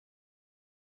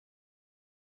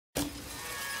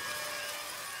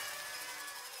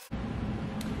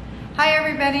Hi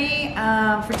everybody,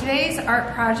 for today's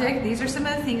art project, these are some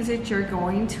of the things that you're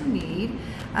going to need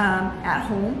at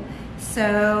home.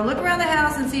 So look around the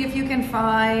house and see if you can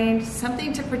find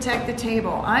something to protect the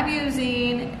table. I'm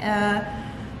using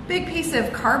a big piece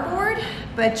of cardboard,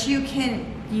 but you can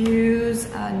use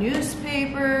a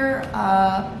newspaper,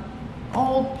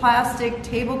 old plastic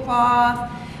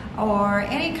tablecloth, or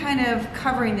any kind of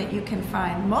covering that you can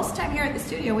find. Most of the time here at the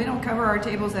studio, we don't cover our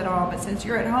tables at all, but since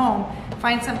you're at home,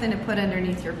 find something to put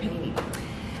underneath your painting.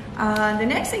 The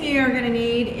next thing you're gonna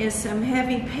need is some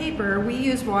heavy paper. We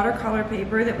use watercolor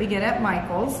paper that we get at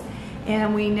Michael's,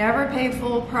 and we never pay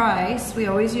full price. We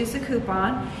always use the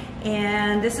coupon,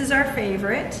 and this is our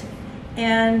favorite.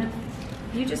 And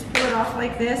you just pull it off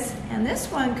like this, and this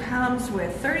one comes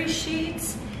with 30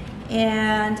 sheets,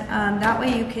 and that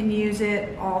way you can use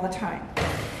it all the time.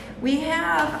 We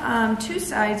have two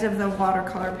sides of the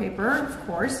watercolor paper, of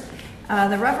course.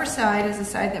 The rougher side is the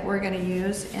side that we're going to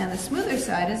use, and the smoother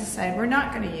side is the side we're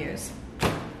not going to use.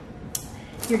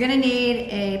 You're going to need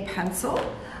a pencil.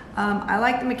 I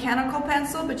like the mechanical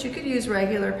pencil, but you could use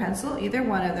regular pencil, either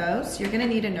one of those. You're going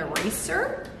to need an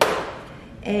eraser,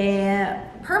 a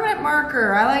permanent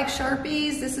marker. I like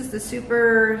Sharpies. This is the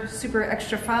super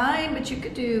extra fine, but you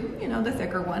could do, you know, the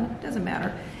thicker one. Doesn't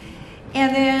matter.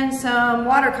 And then some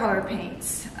watercolor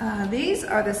paints. These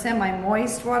are the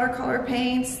semi-moist watercolor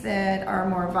paints that are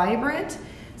more vibrant.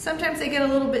 Sometimes they get a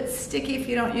little bit sticky if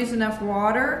you don't use enough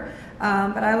water,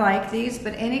 but I like these.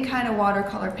 But any kind of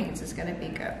watercolor paints is going to be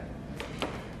good.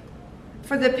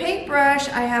 For the paintbrush,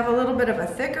 I have a little bit of a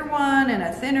thicker one and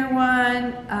a thinner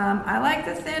one. I like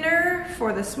the thinner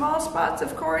for the small spots,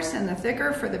 of course, and the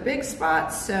thicker for the big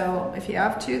spots. So if you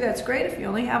have two, that's great. If you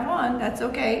only have one, that's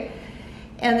okay.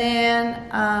 And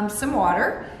then some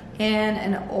water in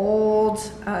an old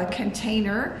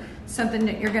container, something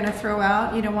that you're gonna throw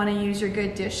out. You don't wanna use your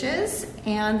good dishes.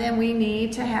 And then we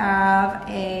need to have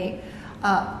a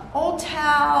old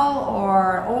towel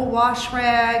or old wash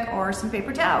rag or some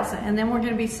paper towels, and then we're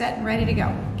going to be set and ready to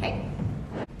go.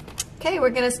 Okay, we're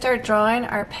going to start drawing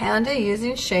our panda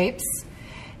using shapes,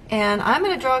 and I'm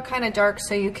going to draw kind of dark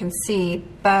so you can see,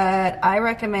 but I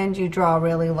recommend you draw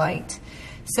really light.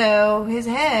 So his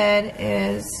head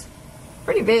is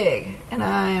pretty big, and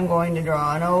I am going to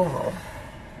draw an oval.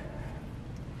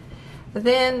 But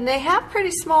then they have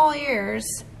pretty small ears,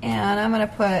 and I'm going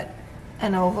to put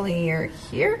an oval ear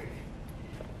here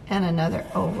and another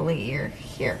oval ear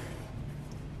here.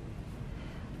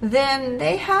 Then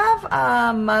they have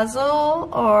a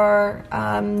muzzle or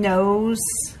nose,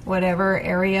 whatever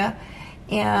area,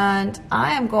 and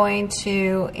I am going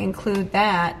to include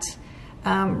that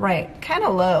right kind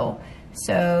of low.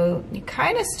 So you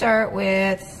kind of start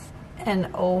with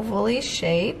an ovally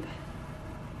shape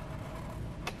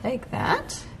like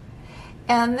that,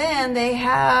 and then they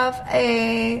have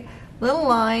a little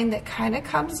line that kind of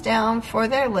comes down for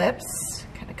their lips,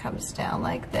 kind of comes down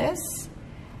like this,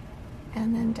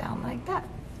 and then down like that.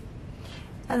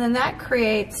 And then that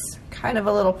creates kind of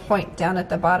a little point down at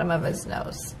the bottom of his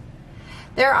nose.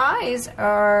 Their eyes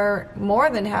are more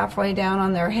than halfway down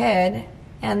on their head,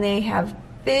 and they have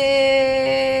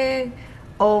big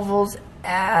ovals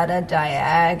at a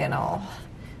diagonal.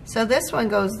 So this one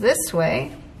goes this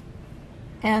way,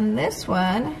 and this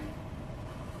one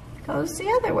goes the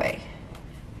other way.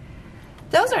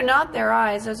 Those are not their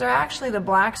eyes. Those are actually the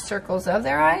black circles of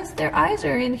their eyes. Their eyes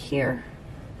are in here,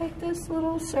 like this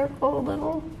little circle,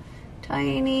 little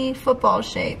tiny football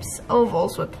shapes,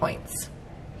 ovals with points.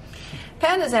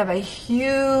 Pandas have a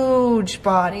huge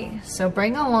body, so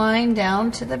bring a line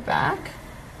down to the back.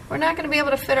 We're not going to be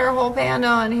able to fit our whole panda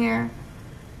on here.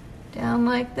 Down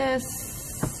like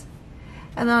this.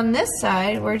 And on this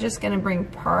side, we're just going to bring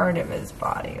part of his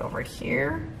body over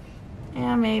here.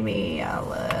 And maybe a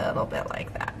little bit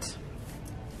like that.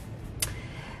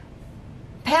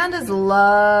 Pandas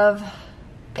love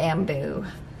bamboo.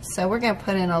 So we're going to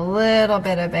put in a little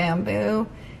bit of bamboo.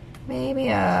 Maybe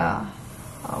a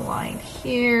line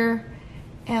here.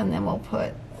 And then we'll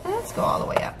put, let's go all the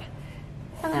way up.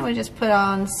 And then we just put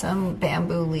on some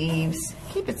bamboo leaves.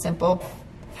 Keep it simple.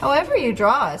 However you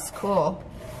draw is cool.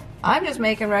 I'm just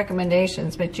making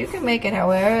recommendations, but you can make it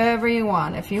however you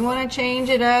want. If you want to change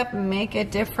it up and make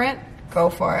it different, go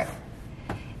for it.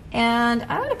 And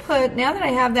I'm going to put, now that I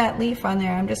have that leaf on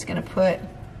there, I'm just going to put,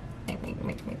 make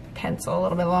my pencil a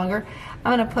little bit longer.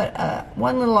 I'm going to put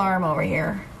one little arm over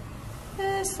here.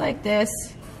 Just like this,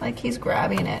 like he's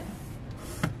grabbing it.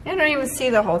 You don't even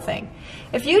see the whole thing.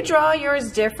 If you draw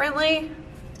yours differently,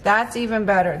 that's even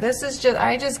better. This is just,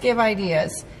 I just give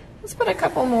ideas. Let's put a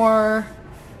couple more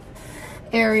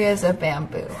areas of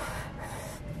bamboo.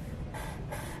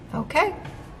 Okay,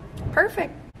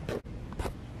 perfect.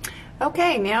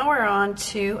 Okay, now we're on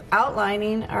to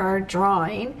outlining our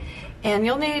drawing, and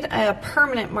you'll need a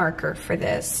permanent marker for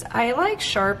this. I like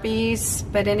Sharpies,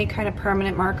 but any kind of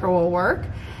permanent marker will work.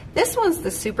 This one's the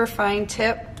super fine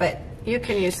tip, but you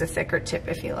can use the thicker tip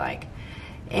if you like.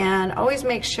 And always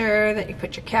make sure that you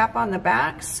put your cap on the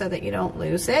back so that you don't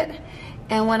lose it.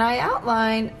 And when I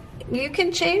outline, you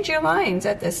can change your lines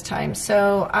at this time.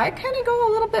 So I kind of go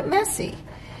a little bit messy.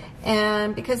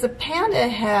 And because the Panda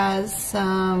has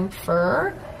some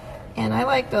fur, and I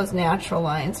like those natural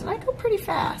lines, and I go pretty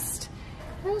fast.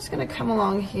 I'm just going to come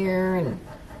along here and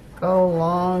go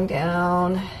long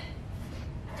down,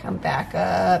 come back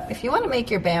up. If you want to make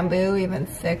your bamboo even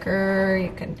thicker,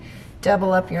 you can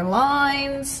double up your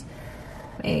lines,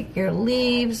 make your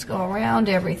leaves go around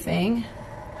everything.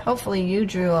 Hopefully you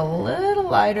drew a little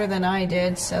lighter than I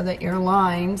did so that your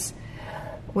lines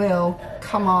will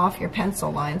come off, your pencil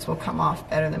lines will come off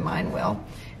better than mine will.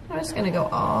 I'm just going to go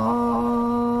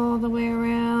all the way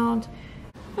around.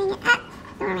 Bring it up,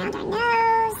 go around our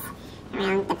nose,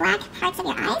 around the black parts of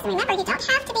your eyes. And remember, you don't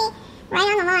have to be right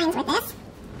on the lines with this.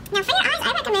 Now for your eyes,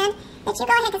 I recommend that you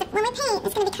go ahead, because when we paint,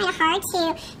 it's going to be kind of hard to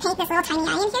paint this little tiny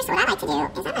eye in here. So what I like to do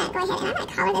is I'm going to go ahead and I'm going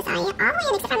to color this eye all the way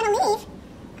in, except I'm going to leave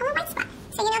a little white spot.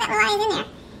 So you know that little eye is in there.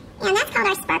 And that's called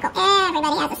our sparkle.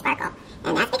 Everybody has a sparkle.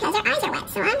 And that's because their eyes are wet.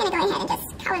 So I'm going to go ahead and just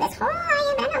color this whole eye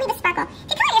in, but I'm going to leave a sparkle. If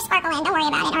you color your sparkle in, don't worry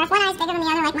about it. Or if one eye's bigger than the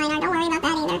other like mine are, don't worry about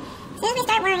that either. As soon as we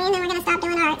start worrying, then we're going to stop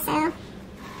doing art. So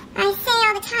I say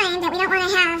all the time that we don't want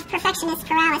to have perfectionist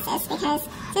paralysis, because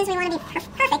as soon as we want to be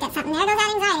perfect at something, there goes that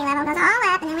anxiety level, goes all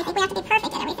up, and then we think we have to be perfect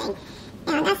at everything.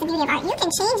 And that's the beauty of art. You can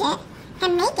change it and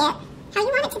make it how you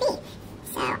want it to be.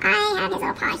 So I have his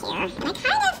little paw here, and I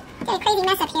kind of did a crazy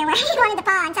mess up here where I wanted the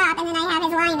paw on top, and then I have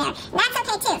his line there. And that's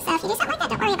okay too. So if you do something like that,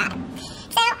 don't worry about it.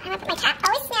 So I'm going to put my cap.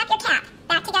 Always snap your cap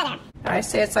back together. I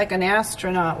say it's like an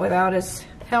astronaut without his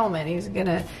helmet. He's going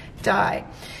to die.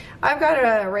 I've got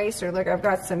an eraser. Look, I've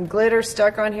got some glitter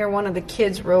stuck on here. One of the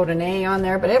kids wrote an A on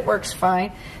there, but it works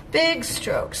fine. Big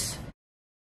strokes.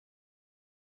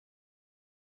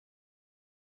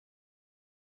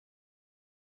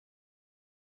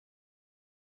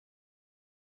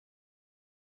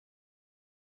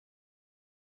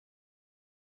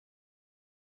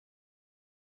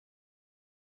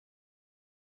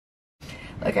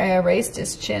 Look, I erased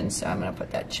his chin, so I'm going to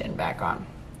put that chin back on.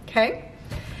 Okay?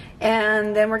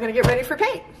 And then we're going to get ready for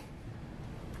paint.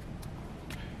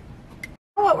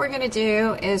 What we're going to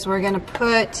do is we're going to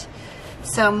put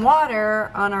some water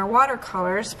on our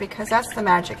watercolors, because that's the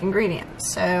magic ingredient.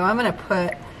 So I'm going to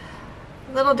put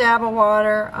a little dab of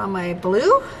water on my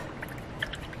blue.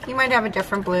 You might have a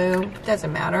different blue,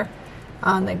 doesn't matter.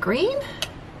 On the green.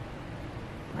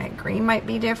 My green might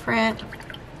be different.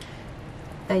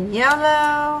 The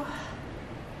yellow.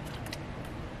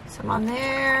 Some on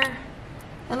there.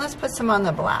 And let's put some on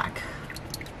the black.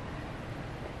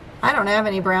 I don't have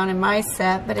any brown in my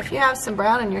set, but if you have some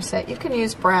brown in your set, you can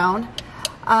use brown.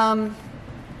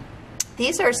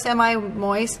 These are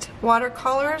semi-moist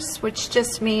watercolors, which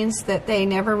just means that they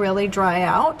never really dry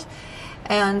out.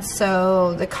 And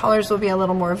so the colors will be a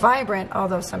little more vibrant,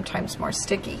 although sometimes more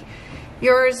sticky.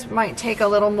 Yours might take a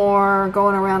little more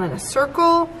going around in a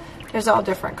circle. There's all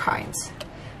different kinds.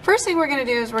 First thing we're going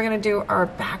to do is we're going to do our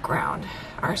background,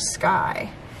 our sky.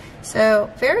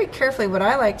 So very carefully, what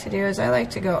I like to do is I like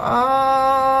to go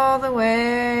all the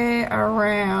way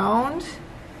around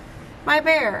my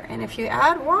bear. And if you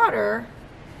add water,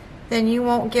 then you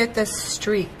won't get the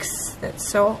streaks that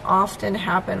so often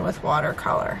happen with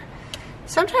watercolor.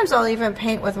 Sometimes I'll even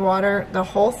paint with water the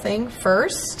whole thing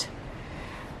first,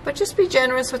 but just be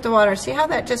generous with the water. See how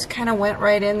that just kind of went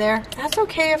right in there? That's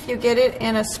okay if you get it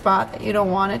in a spot that you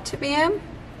don't want it to be in.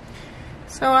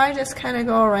 So I just kind of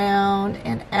go around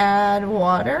and add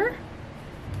water,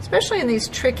 especially in these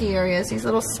tricky areas, these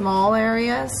little small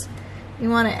areas. You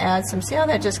want to add some. See how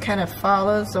that just kind of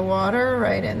follows the water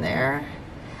right in there?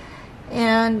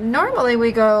 And normally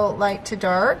we go light to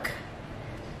dark,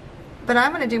 but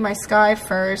I'm going to do my sky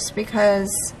first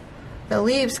because the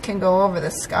leaves can go over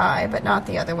the sky, but not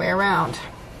the other way around.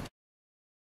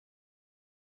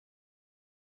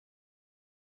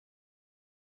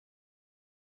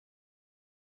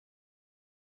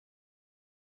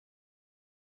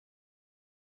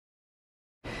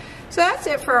 So that's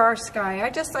it for our sky. I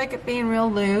just like it being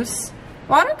real loose.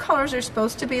 Watercolors are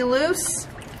supposed to be loose.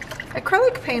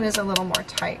 Acrylic paint is a little more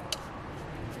tight.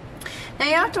 Now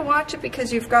you have to watch it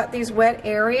because you've got these wet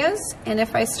areas, and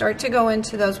if I start to go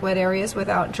into those wet areas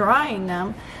without drying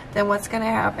them, then what's going to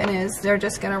happen is they're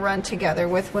just going to run together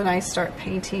with when I start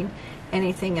painting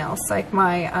anything else like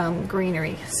my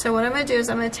greenery. So what I'm going to do is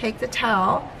I'm going to take the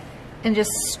towel and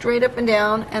just straight up and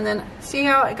down, and then see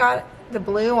how I got the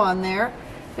blue on there.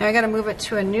 Now I got to move it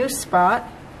to a new spot.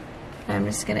 And I'm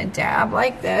just going to dab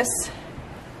like this,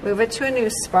 move it to a new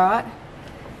spot,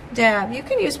 dab. You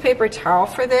can use paper towel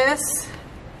for this,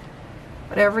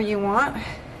 whatever you want.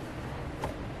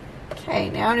 Okay,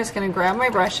 now I'm just going to grab my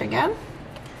brush again.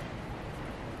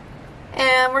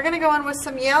 And we're going to go in with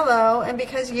some yellow, and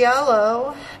because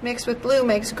yellow mixed with blue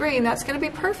makes green, that's going to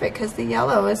be perfect because the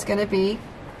yellow is going to be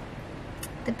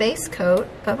the base coat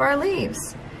of our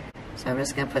leaves. So I'm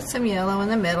just going to put some yellow in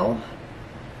the middle.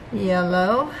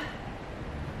 Yellow.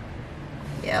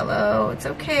 Yellow. It's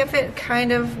okay if it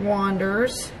kind of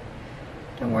wanders.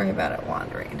 Don't worry about it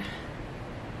wandering.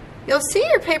 You'll see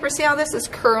your paper, see how this is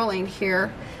curling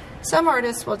here. Some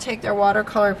artists will take their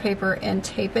watercolor paper and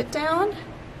tape it down,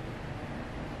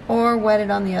 or wet it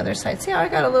on the other side. See how I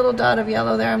got a little dot of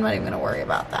yellow there? I'm not even going to worry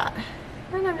about that.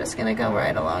 And I'm just going to go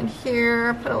right along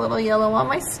here, put a little yellow on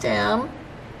my stem.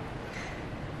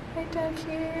 Right down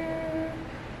here.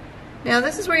 Now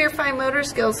this is where your fine motor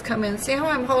skills come in. See how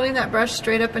I'm holding that brush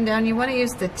straight up and down? You want to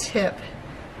use the tip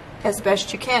as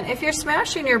best you can. If you're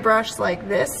smashing your brush like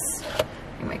this,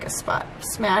 you make a spot,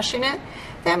 smashing it,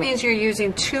 that means you're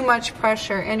using too much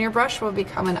pressure and your brush will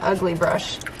become an ugly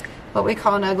brush. What we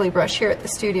call an ugly brush here at the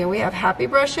studio. We have happy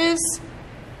brushes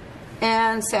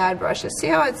and sad brushes. See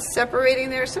how it's separating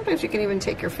there? Sometimes you can even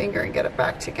take your finger and get it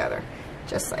back together,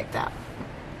 just like that.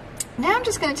 Now I'm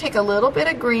just going to take a little bit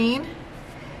of green,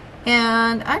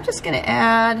 and I'm just going to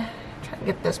add, try to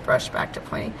get this brush back to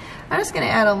pointing. I'm just going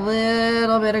to add a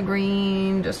little bit of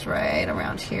green just right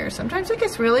around here. Sometimes it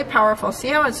gets really powerful. See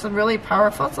how it's really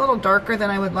powerful? It's a little darker than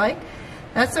I would like.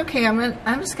 That's okay.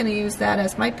 I'm just going to use that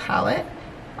as my palette.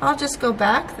 I'll just go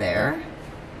back there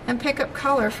and pick up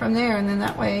color from there, and then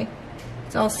that way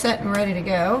it's all set and ready to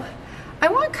go. I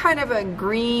want kind of a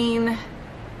green,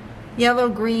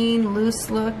 yellow-green, loose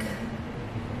look,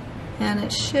 and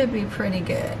it should be pretty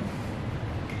good.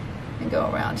 And go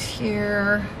around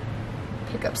here,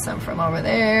 pick up some from over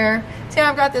there. See,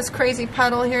 I've got this crazy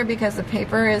puddle here because the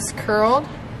paper is curled.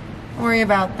 Don't worry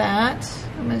about that.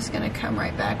 I'm just going to come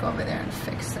right back over there and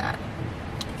fix that.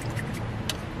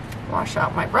 Wash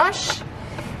out my brush,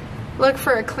 look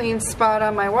for a clean spot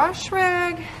on my wash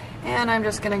rag, and I'm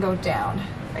just going to go down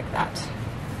like that,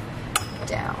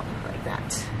 down like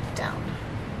that, down,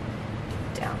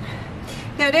 down.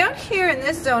 Now down here in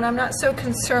this zone I'm not so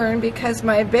concerned because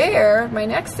my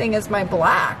next thing is my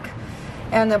black,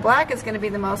 and the black is going to be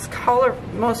the most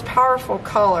powerful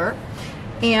color,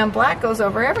 and black goes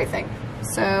over everything,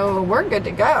 so we're good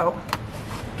to go.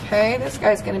 Okay, this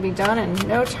guy's going to be done in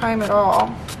no time at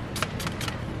all.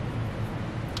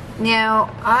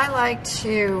 Now, I like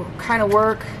to kind of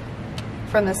work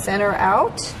from the center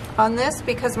out on this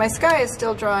because my sky is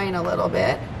still drying a little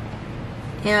bit.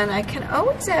 And I can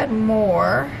always add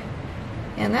more.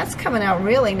 And that's coming out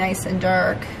really nice and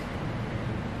dark.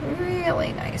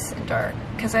 Really nice and dark.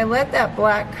 Because I let that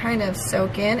black kind of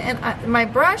soak in. And my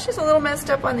brush is a little messed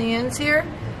up on the ends here.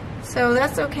 So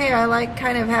that's okay. I like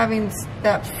kind of having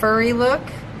that furry look.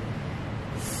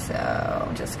 So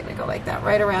I'm just going to go like that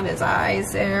right around his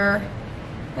eyes there.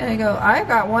 And I've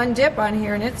got one dip on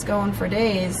here and it's going for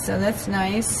days, so that's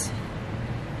nice.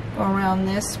 Go around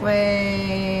this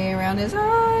way, around his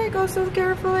eye, go so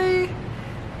carefully.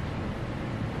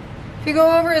 If you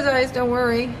go over his eyes, don't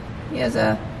worry. He has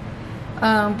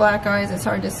black eyes, it's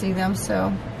hard to see them,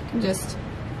 so you can just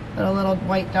put a little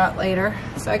white dot later.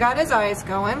 So I got his eyes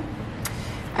going.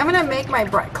 I'm going to make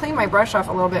clean my brush off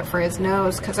a little bit for his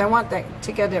nose because I want that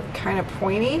to get it kind of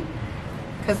pointy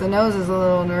because the nose is a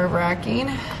little nerve-wracking.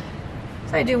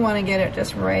 So I do want to get it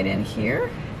just right in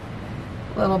here.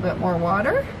 A little bit more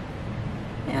water.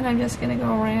 And I'm just going to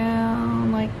go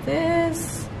around like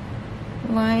this.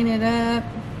 Line it up.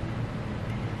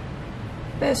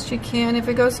 Best you can. If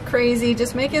it goes crazy,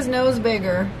 just make his nose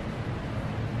bigger.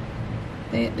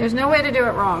 There's no way to do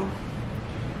it wrong.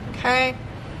 Okay?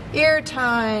 Ear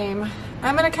time.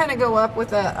 I'm going to kind of go up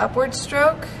with an upward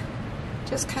stroke,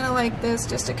 just kind of like this,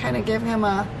 just to kind of give him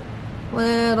a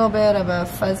little bit of a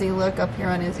fuzzy look up here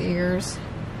on his ears.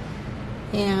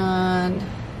 And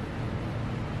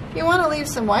if you want to leave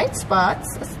some white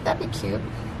spots, that'd be cute.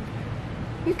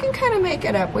 You can kind of make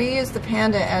it up. We use the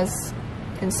Panda as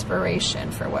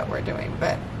inspiration for what we're doing,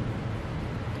 but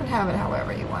you can have it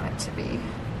however you want it to be.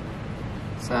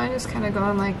 So I just kind of go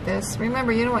in like this.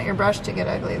 Remember, you don't want your brush to get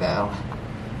ugly though.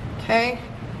 Okay,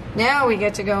 now we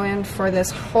get to go in for this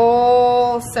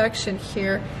whole section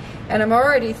here. And I'm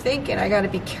already thinking I got to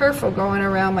be careful going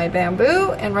around my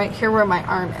bamboo and right here where my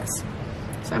arm is.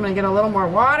 So I'm going to get a little more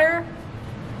water.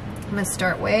 I'm going to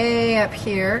start way up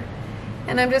here.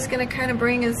 And I'm just going to kind of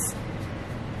bring his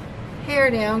hair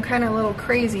down, kind of a little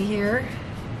crazy here.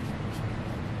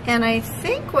 And I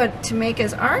think to make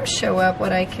his arms show up,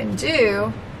 what I can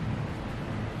do,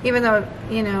 even though,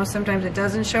 you know, sometimes it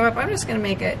doesn't show up, I'm just going to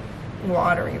make it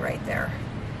watery right there.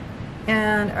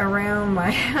 And around my,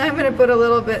 I'm going to put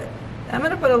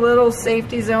a little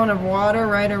safety zone of water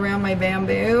right around my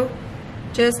bamboo,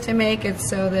 just to make it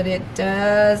so that it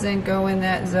doesn't go in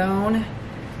that zone.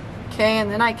 Okay, and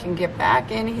then I can get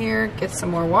back in here, get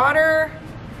some more water,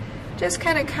 just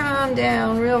kind of calm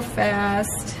down real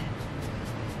fast.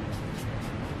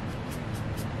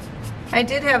 I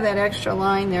did have that extra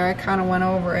line there, I kind of went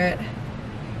over it.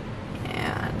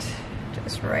 And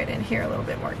just right in here a little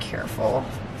bit more careful.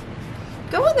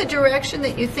 Go in the direction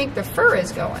that you think the fur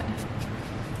is going.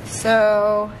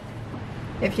 So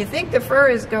if you think the fur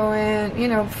is going, you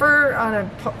know, fur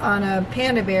on a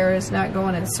panda bear is not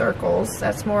going in circles.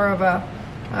 That's more of a,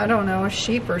 I don't know, a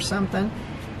sheep or something.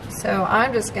 So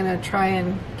I'm just going to try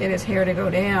and get his hair to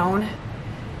go down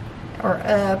or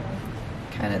up,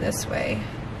 kind of this way.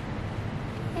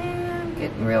 And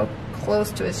getting real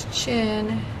close to his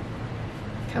chin,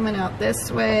 coming out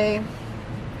this way.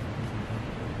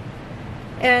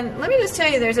 And let me just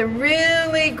tell you, there's a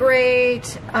really great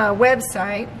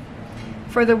website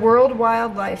for the World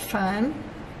Wildlife Fund,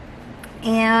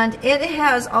 and it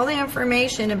has all the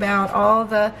information about all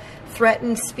the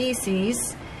threatened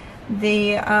species.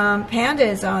 The panda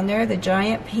is on there, the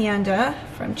giant panda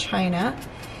from China,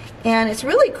 and it's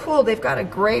really cool. They've got a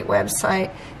great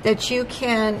website that you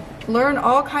can learn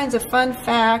all kinds of fun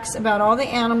facts about all the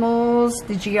animals,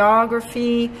 the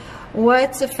geography,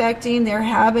 what's affecting their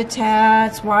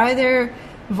habitats, why they're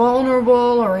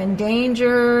vulnerable or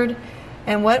endangered,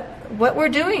 and what we're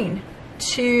doing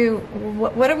to,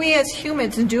 what are we as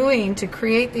humans doing to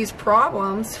create these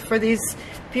problems for these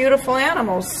beautiful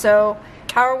animals. So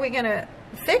how are we going to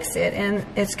fix it? And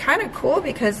it's kind of cool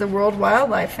because the World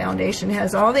Wildlife Foundation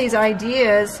has all these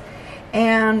ideas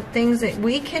and things that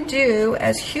we can do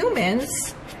as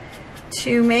humans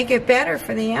to make it better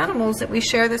for the animals that we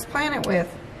share this planet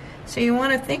with. So you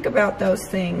want to think about those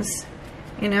things,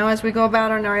 you know, as we go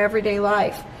about in our everyday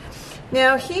life.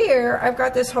 Now here, I've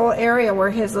got this whole area where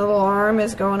his little arm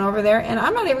is going over there, and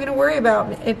I'm not even going to worry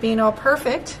about it being all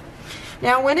perfect.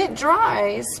 Now when it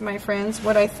dries, my friends,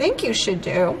 what I think you should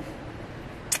do,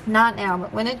 not now,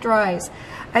 but when it dries,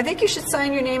 I think you should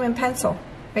sign your name in pencil,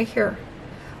 right here,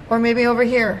 or maybe over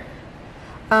here.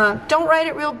 Don't write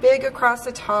it real big across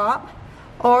the top,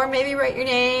 or maybe write your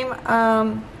name,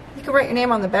 you can write your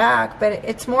name on the back, but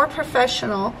it's more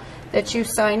professional that you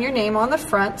sign your name on the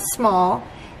front, small,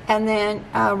 and then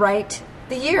write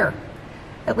the year,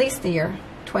 at least the year,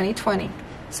 2020.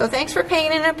 So thanks for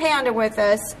painting a panda with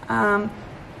us, and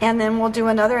then we'll do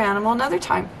another animal another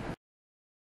time.